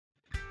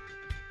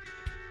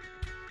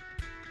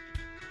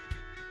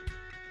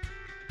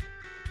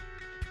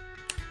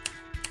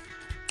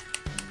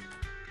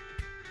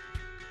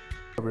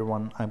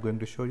Everyone, I'm going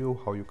to show you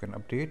how you can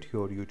update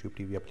your YouTube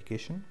TV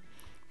application.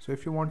 So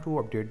if you want to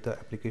update the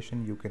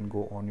application, you can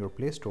go on your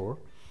Play Store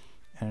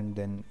and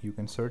then you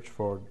can search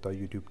for the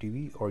YouTube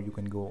TV, or you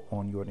can go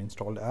on your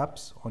installed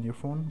apps on your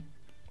phone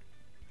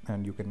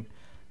and you can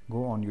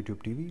go on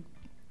YouTube TV.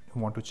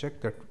 You want to check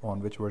that on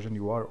which version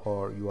you are,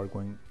 or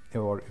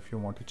if you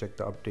want to check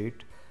the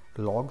update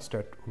logs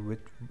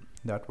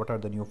that what are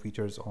the new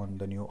features on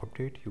the new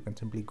update, you can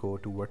simply go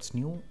to what's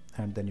new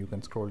and then you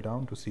can scroll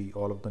down to see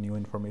all of the new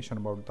information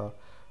about the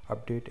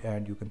update,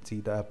 and you can see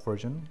the app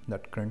version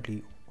that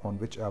currently on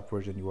which app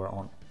version you are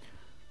on.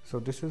 So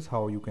this is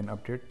how you can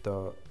update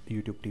the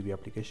YouTube TV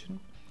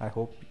application. I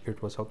hope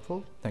it was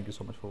helpful. Thank you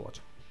so much for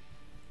watching.